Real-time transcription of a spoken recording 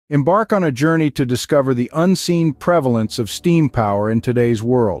Embark on a journey to discover the unseen prevalence of steam power in today's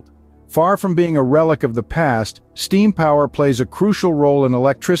world. Far from being a relic of the past, steam power plays a crucial role in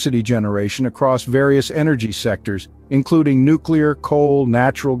electricity generation across various energy sectors, including nuclear, coal,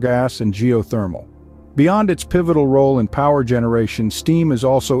 natural gas, and geothermal. Beyond its pivotal role in power generation, steam is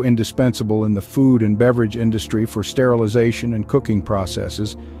also indispensable in the food and beverage industry for sterilization and cooking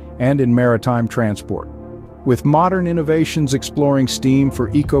processes, and in maritime transport. With modern innovations exploring steam for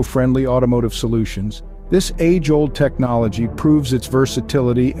eco-friendly automotive solutions, this age-old technology proves its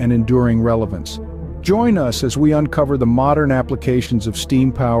versatility and enduring relevance. Join us as we uncover the modern applications of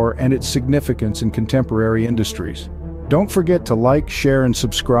steam power and its significance in contemporary industries. Don't forget to like, share, and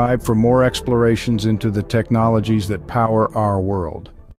subscribe for more explorations into the technologies that power our world.